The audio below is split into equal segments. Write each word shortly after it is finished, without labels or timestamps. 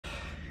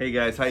Hey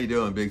guys, how you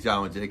doing? Big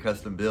John with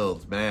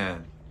jcustombuilds,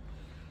 man.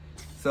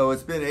 So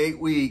it's been 8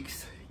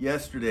 weeks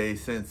yesterday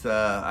since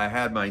I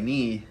had my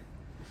knee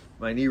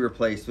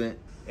replacement,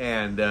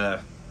 and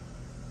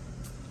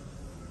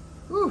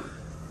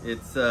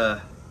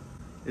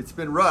it's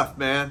been rough,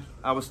 man.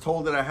 I was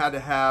told that I had to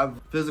have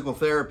physical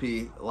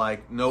therapy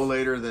like no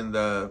later than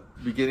the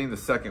beginning of the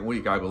second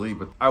week, I believe.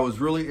 But I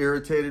was really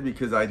irritated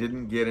because I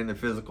didn't get into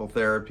physical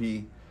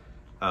therapy.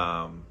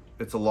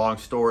 It's a long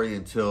story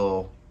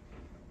until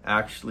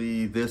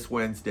actually this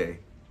Wednesday.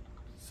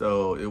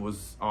 So it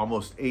was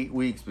almost 8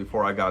 weeks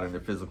before I got into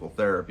physical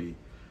therapy.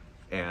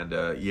 And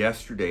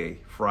yesterday,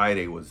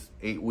 Friday, was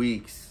 8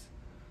 weeks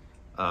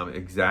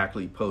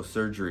exactly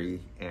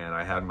post-surgery, and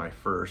I had my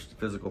first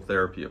physical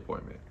therapy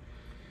appointment.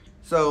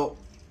 So,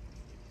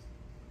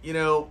 you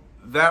know,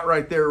 that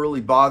right there really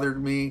bothered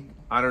me.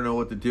 I don't know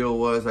what the deal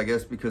was. I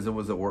guess because it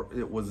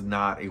was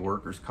not a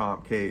workers'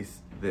 comp case,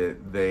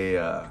 that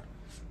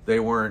they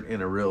weren't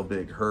in a real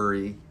big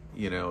hurry,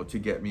 you know, to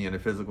get me into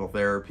physical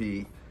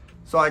therapy.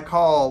 So I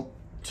called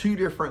 2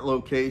 different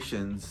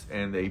locations,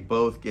 and they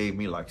both gave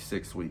me like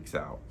 6 weeks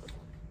out.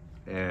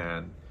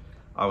 And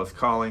I was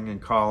calling,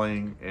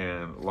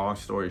 and long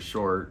story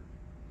short,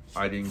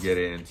 I didn't get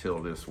in until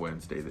this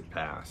Wednesday that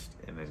passed.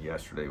 And then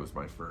yesterday was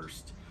my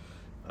first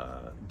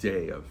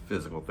day of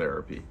physical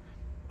therapy.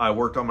 I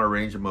worked on my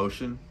range of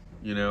motion,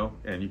 you know,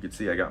 and you could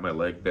see I got my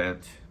leg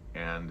bent,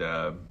 and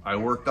I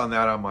worked on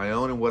that on my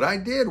own. And what I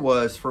did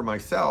was, for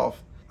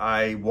myself,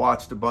 I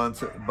watched a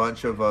bunch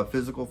of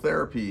physical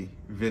therapy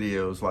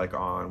videos, like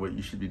on what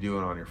you should be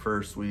doing on your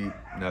first week,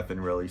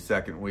 nothing really,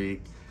 second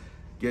week,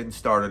 getting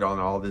started on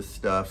all this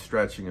stuff,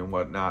 stretching and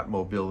whatnot,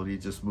 mobility,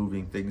 just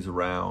moving things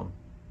around.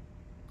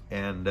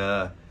 And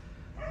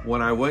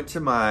when I went to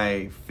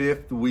my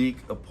 5th week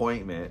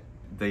appointment,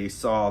 they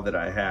saw that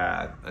I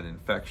had an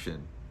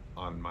infection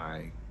on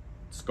my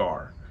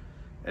scar,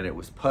 and it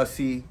was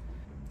pussy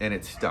and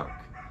it stunk.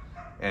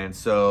 And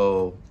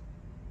so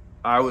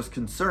I was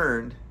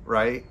concerned,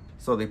 right?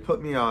 So they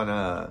put me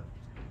on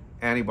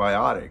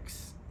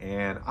antibiotics,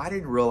 and I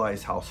didn't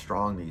realize how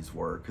strong these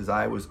were because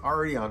I was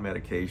already on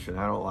medication.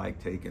 I don't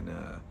like taking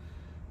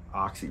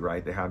oxy,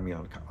 right? They had me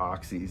on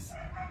oxys,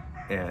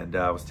 and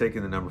I was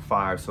taking the number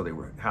 5, so they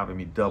were having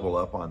me double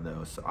up on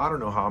those. So I don't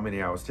know how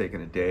many I was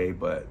taking a day,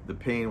 but the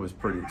pain was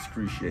pretty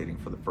excruciating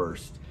for the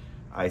first,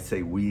 I'd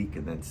say, week,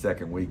 and then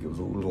second week it was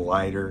a little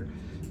lighter.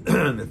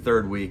 The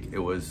 3rd week it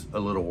was a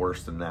little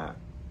worse than that.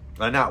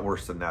 Not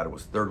worse than that, it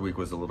was 3rd week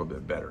was a little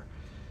bit better.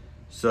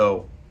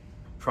 So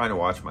trying to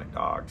watch my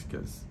dogs,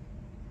 because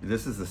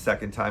this is the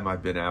 2nd time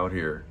I've been out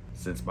here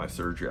since my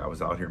surgery. I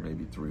was out here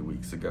maybe 3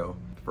 weeks ago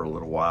for a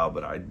little while,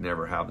 but I'd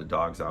never have the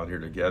dogs out here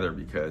together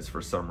because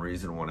for some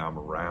reason when I'm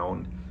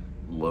around,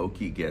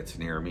 Loki gets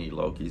near me.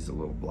 Loki's a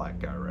little black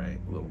guy, right?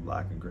 A little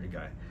black and gray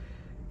guy.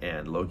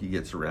 And Loki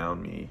gets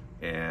around me,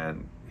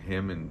 and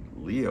him and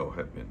Leo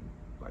have been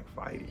like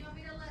fighting. You want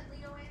me to let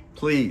Leo in?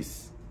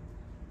 Please.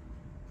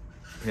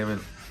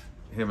 Him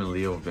and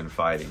Leo have been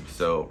fighting.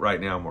 So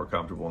right now I'm more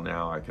comfortable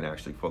now. I can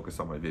actually focus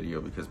on my video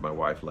because my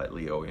wife let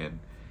Leo in,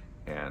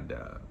 and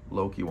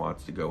Loki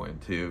wants to go in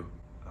too.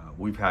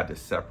 We've had to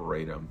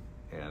separate them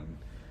and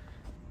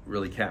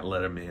really can't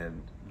let them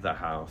in the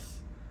house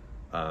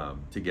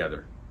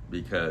together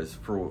because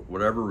for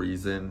whatever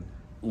reason,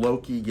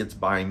 Loki gets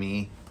by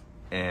me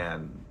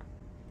and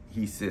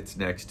he sits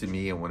next to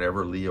me, and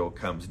whenever Leo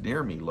comes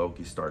near me,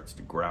 Loki starts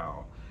to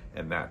growl,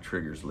 and that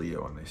triggers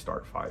Leo and they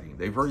start fighting.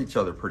 They've hurt each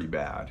other pretty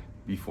bad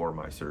before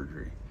my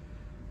surgery.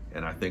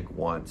 And I think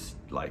once,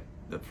 like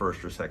the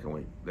 1st or 2nd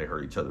week, they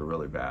hurt each other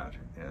really bad.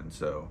 And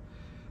so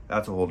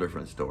that's a whole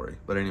different story.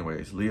 But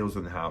anyways, Leo's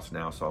in the house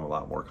now, so I'm a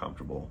lot more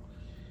comfortable,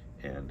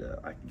 and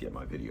I can get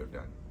my video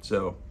done.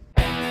 So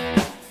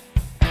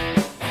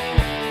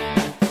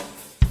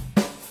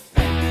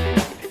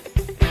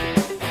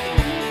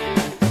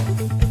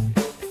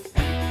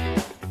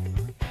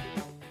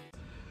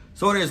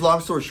anyways, long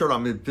story short,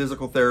 I'm in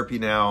physical therapy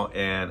now,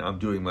 and I'm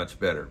doing much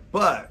better.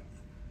 But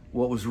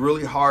what was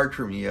really hard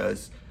for me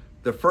is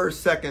the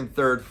 1st, 2nd,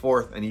 3rd,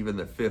 4th, and even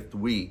the 5th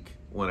week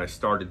when I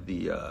started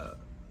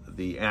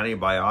the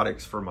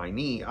antibiotics for my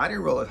knee, I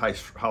didn't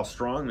realize how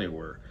strong they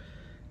were.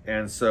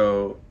 And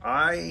so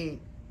I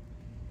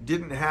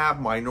didn't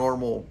have my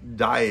normal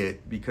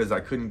diet because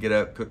I couldn't get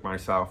up, cook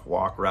myself,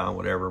 walk around,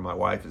 whatever. My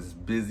wife is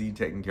busy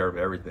taking care of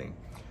everything.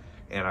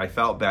 And I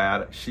felt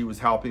bad. She was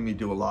helping me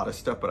do a lot of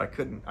stuff, but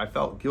I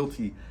felt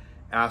guilty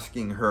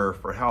asking her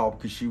for help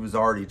because she was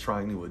already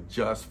trying to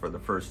adjust for the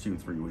first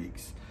 2-3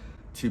 weeks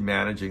to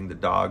managing the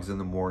dogs in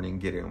the morning,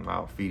 getting them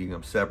out, feeding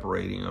them,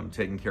 separating them,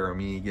 taking care of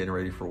me, getting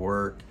ready for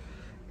work,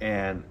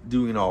 and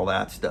doing all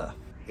that stuff.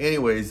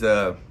 Anyways,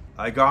 I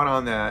got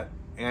on that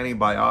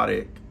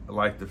antibiotic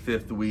like the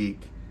 5th week,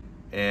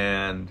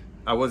 and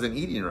I wasn't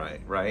eating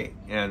right?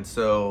 And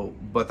so,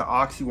 but the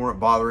oxy weren't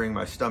bothering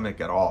my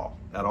stomach at all.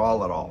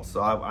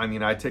 So I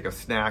mean, I take a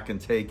snack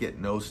and take it,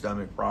 no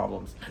stomach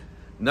problems,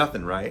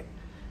 nothing, right?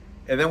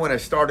 And then when I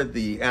started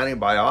the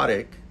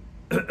antibiotic,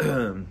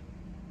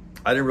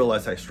 I didn't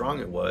realize how strong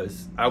it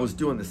was. I was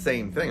doing the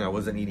same thing. I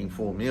wasn't eating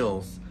full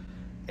meals.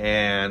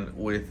 And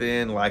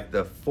within like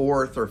the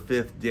 4th or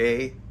 5th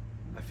day,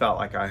 I felt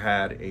like I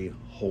had a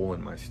hole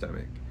in my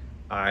stomach.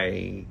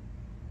 I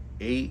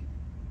ate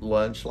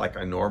lunch like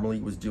I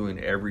normally was doing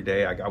every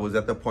day. I was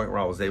at the point where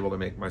I was able to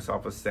make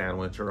myself a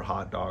sandwich or a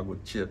hot dog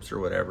with chips or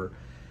whatever.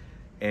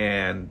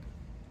 And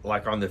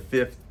like on the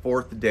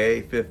 5th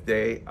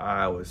day,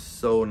 I was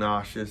so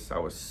nauseous. I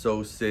was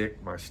so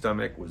sick. My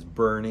stomach was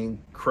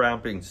burning,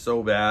 cramping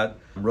so bad.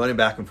 I'm running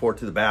back and forth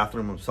to the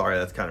bathroom. I'm sorry,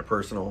 that's kind of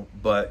personal,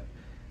 but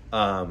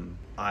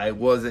I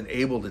wasn't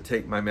able to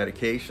take my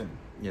medication,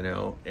 you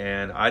know,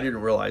 and I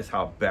didn't realize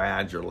how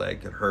bad your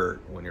leg could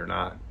hurt when you're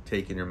not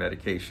taking your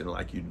medication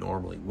like you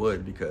normally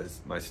would,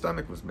 because my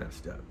stomach was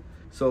messed up.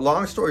 So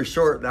long story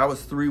short, that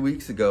was 3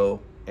 weeks ago,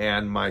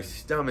 and my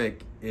stomach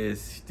is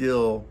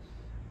still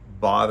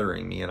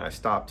bothering me, and I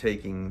stopped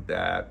taking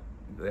the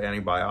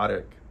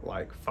antibiotic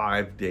like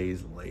 5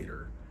 days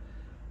later.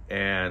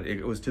 And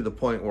it was to the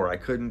point where I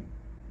couldn't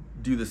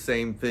do the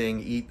same thing,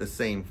 eat the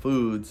same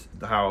foods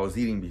how I was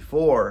eating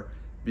before,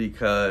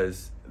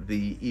 because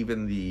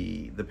even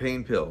the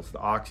pain pills, the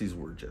oxys,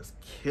 were just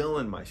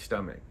killing my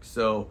stomach.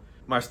 So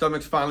my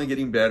stomach's finally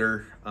getting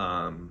better.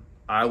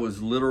 I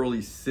was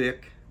literally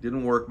sick,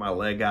 didn't work my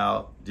leg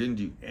out, didn't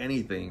do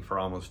anything for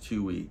almost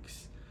 2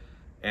 weeks.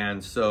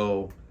 And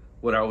so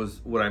what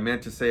I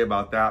meant to say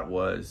about that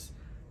was,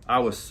 I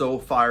was so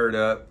fired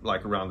up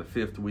like around the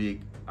 5th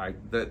week,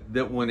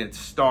 that when it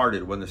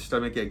started, when the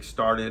stomach ache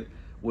started,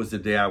 was the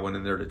day I went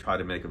in there to try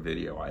to make a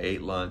video. I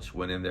ate lunch,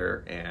 went in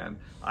there, and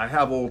I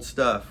have old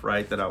stuff,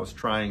 right, that I was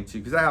trying to,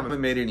 because I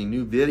haven't made any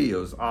new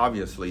videos,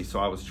 obviously, so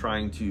I was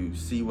trying to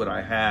see what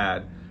I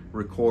had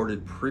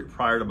recorded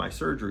prior to my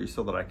surgery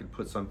so that I could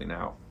put something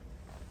out.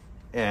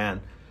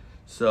 And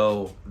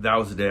so that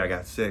was the day I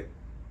got sick.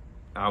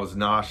 I was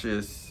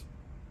nauseous,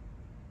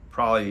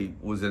 probably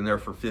was in there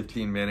for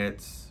 15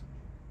 minutes,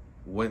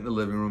 went in the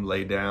living room,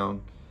 laid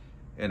down,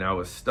 and I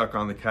was stuck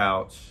on the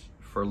couch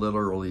for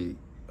literally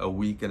a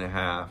week and a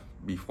half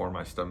before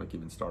my stomach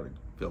even started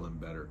feeling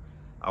better.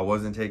 I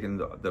wasn't taking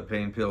the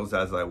pain pills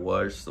as I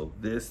was, so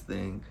this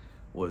thing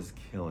was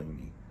killing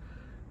me.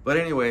 But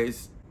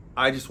anyways,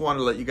 I just wanted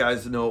to let you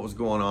guys know what was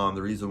going on,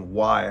 the reason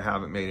why I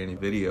haven't made any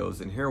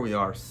videos, and here we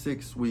are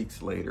 6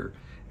 weeks later.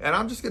 And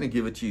I'm just gonna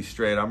give it to you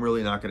straight. I'm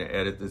really not gonna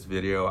edit this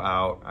video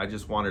out. I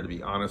just wanted to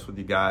be honest with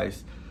you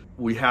guys.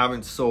 We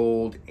haven't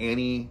sold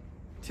any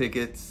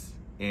tickets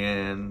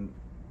in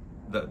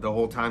the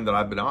whole time that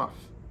I've been off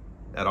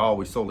at all.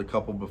 We sold a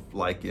couple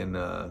like in,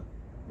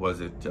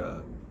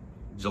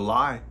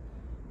 July,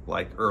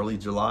 like early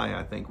July,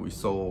 I think we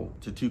sold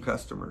to 2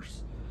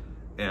 customers.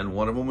 And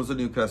one of them was a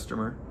new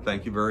customer,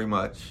 thank you very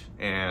much.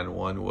 And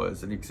one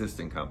was an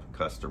existing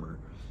customer.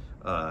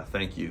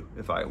 Thank you,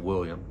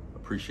 William,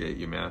 appreciate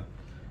you, man.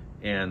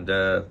 And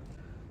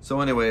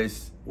so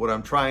anyways, what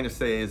I'm trying to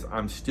say is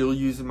I'm still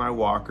using my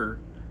walker.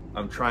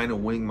 I'm trying to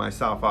wing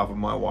myself off of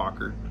my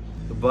walker,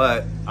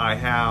 but I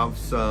have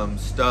some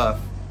stuff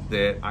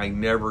that I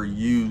never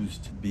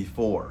used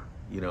before,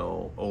 you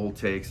know, old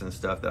takes and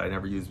stuff that I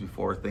never used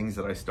before, things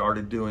that I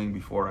started doing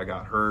before I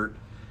got hurt.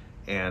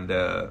 And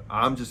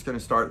I'm just gonna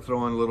start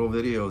throwing little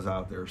videos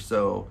out there.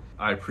 So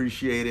I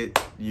appreciate it,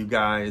 you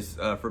guys,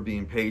 for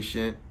being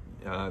patient.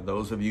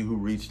 Those of you who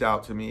reached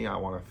out to me, I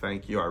wanna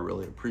thank you. I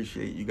really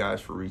appreciate you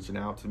guys for reaching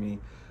out to me.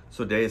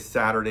 So today is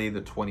Saturday,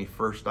 the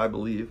 21st, I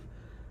believe.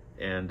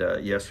 And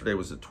yesterday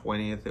was the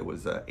 20th. It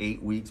was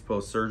 8 weeks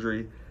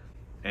post-surgery.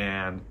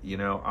 And, you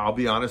know, I'll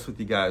be honest with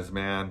you guys,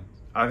 man.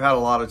 I've had a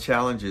lot of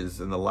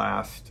challenges in the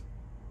last,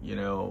 you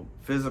know,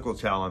 physical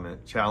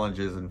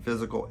challenges and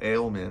physical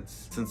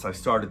ailments since I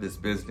started this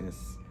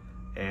business.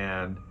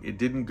 And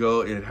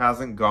it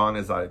hasn't gone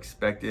as I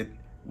expected.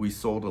 We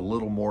sold a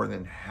little more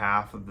than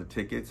half of the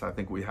tickets. I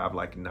think we have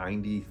like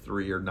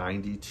 93 or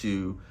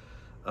 92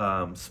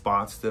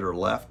 spots that are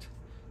left.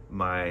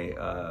 My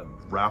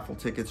raffle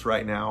tickets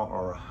right now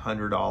are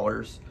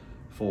 $100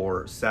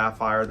 for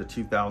Sapphire, the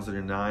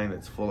 2009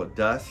 that's full of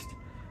dust,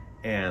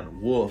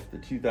 and Wolf, the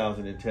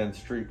 2010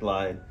 Street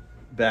Glide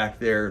back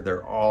there.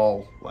 They're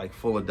all like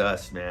full of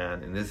dust,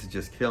 man. And this is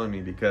just killing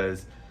me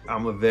because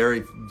I'm a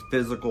very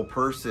physical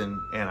person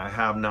and I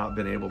have not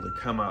been able to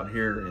come out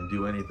here and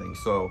do anything.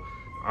 So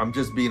I'm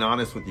just being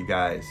honest with you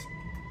guys.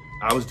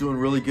 I was doing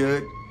really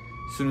good.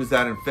 As soon as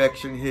that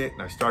infection hit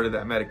and I started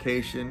that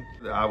medication,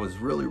 I was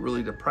really,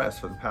 really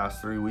depressed for the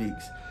past 3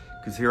 weeks,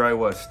 because here I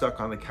was stuck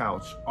on the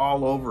couch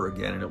all over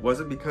again. And it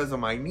wasn't because of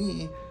my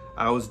knee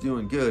I was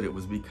doing good. It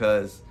was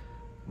because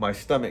my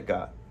stomach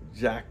got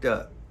jacked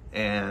up.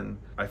 And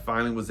I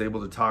finally was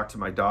able to talk to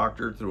my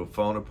doctor through a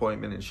phone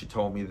appointment, and she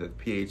told me that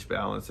pH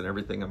balance and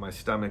everything in my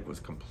stomach was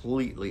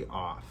completely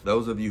off.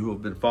 Those of you who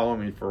have been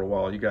following me for a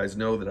while, you guys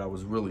know that I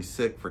was really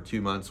sick for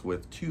 2 months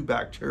with 2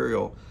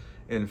 bacterial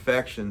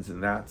infections,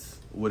 and that's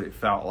what it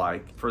felt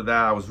like. For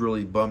that, I was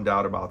really bummed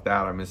out about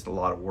that. I missed a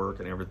lot of work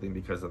and everything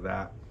because of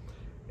that.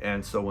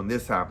 And so when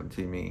this happened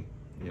to me,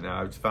 you know,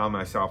 I just found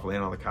myself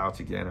laying on the couch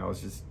again. I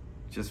was just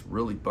just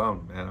really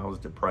bummed, man. I was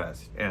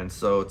depressed. And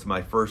so it's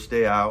my first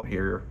day out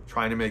here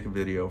trying to make a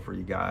video for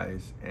you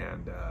guys,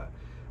 and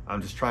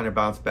I'm just trying to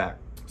bounce back.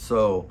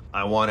 So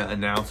I want to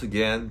announce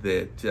again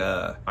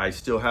that I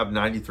still have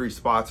 93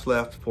 spots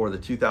left for the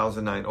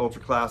 2009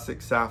 Ultra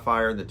Classic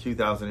Sapphire and the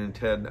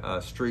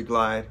 2010 Street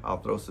Glide. I'll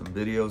throw some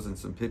videos and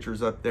some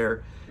pictures up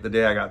there. The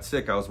day I got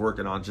sick, I was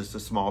working on just a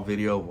small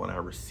video when I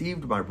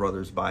received my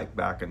brother's bike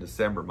back in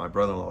December, my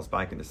brother-in-law's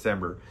bike in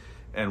December.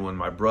 And when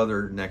my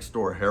brother next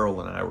door,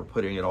 Harold, and I were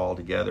putting it all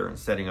together and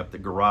setting up the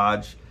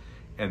garage,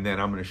 and then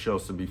I'm going to show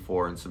some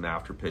before and some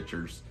after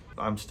pictures.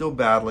 I'm still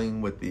battling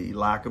with the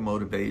lack of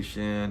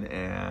motivation,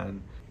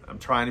 and I'm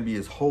trying to be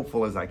as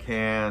hopeful as I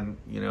can,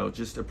 you know,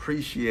 just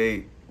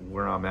appreciate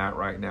where I'm at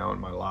right now in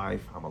my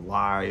life. I'm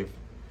alive.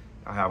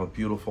 I have a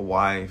beautiful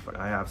wife.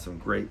 I have some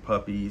great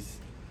puppies.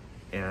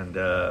 And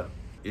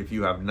if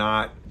you have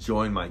not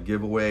joined my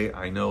giveaway,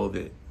 I know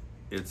that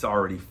it's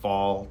already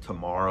fall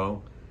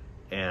tomorrow.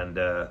 And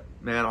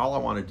man, all I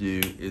want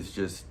to do is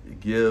just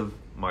give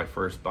my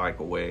first bike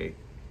away.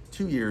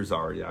 2 years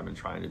already I've been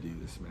trying to do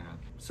this, man.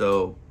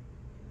 So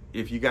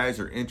if you guys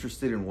are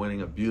interested in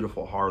winning a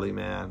beautiful Harley,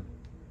 man,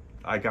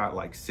 I got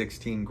like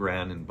 16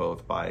 grand in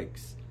both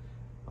bikes.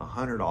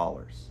 $100,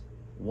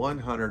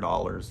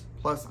 $100,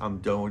 plus I'm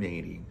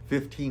donating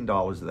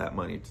 $15 of that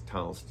money to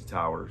Tunnels to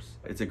Towers.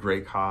 It's a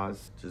great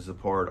cause to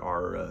support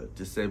our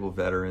disabled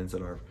veterans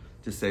and our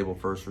disabled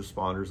first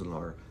responders and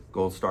our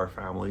Gold Star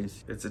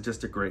families. It's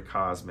just a great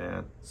cause,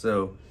 man.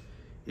 So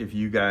if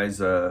you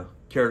guys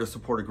care to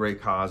support a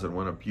great cause and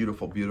win a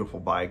beautiful, beautiful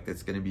bike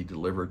that's going to be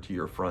delivered to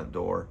your front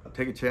door,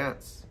 take a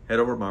chance. Head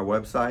over to my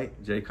website,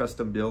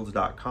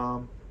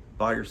 jcustombuilds.com.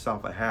 Buy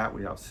yourself a hat.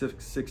 We have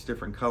six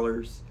different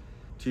colors,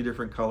 2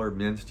 different colored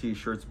men's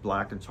t-shirts,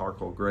 black and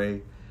charcoal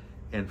gray,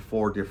 and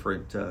 4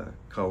 different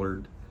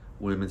colored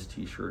women's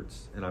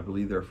t-shirts. And I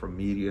believe they're from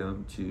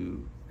medium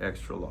to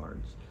extra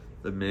large.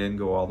 The men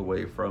go all the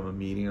way from a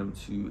medium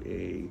to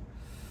a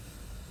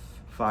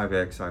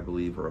 5X, I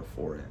believe, or a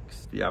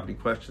 4X. If you have any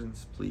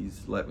questions,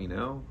 please let me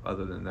know.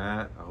 Other than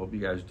that, I hope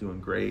you guys are doing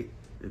great.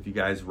 If you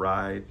guys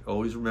ride,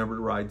 always remember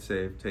to ride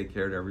safe. Take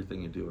care of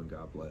everything you do, and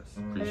God bless.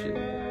 Appreciate you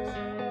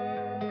guys.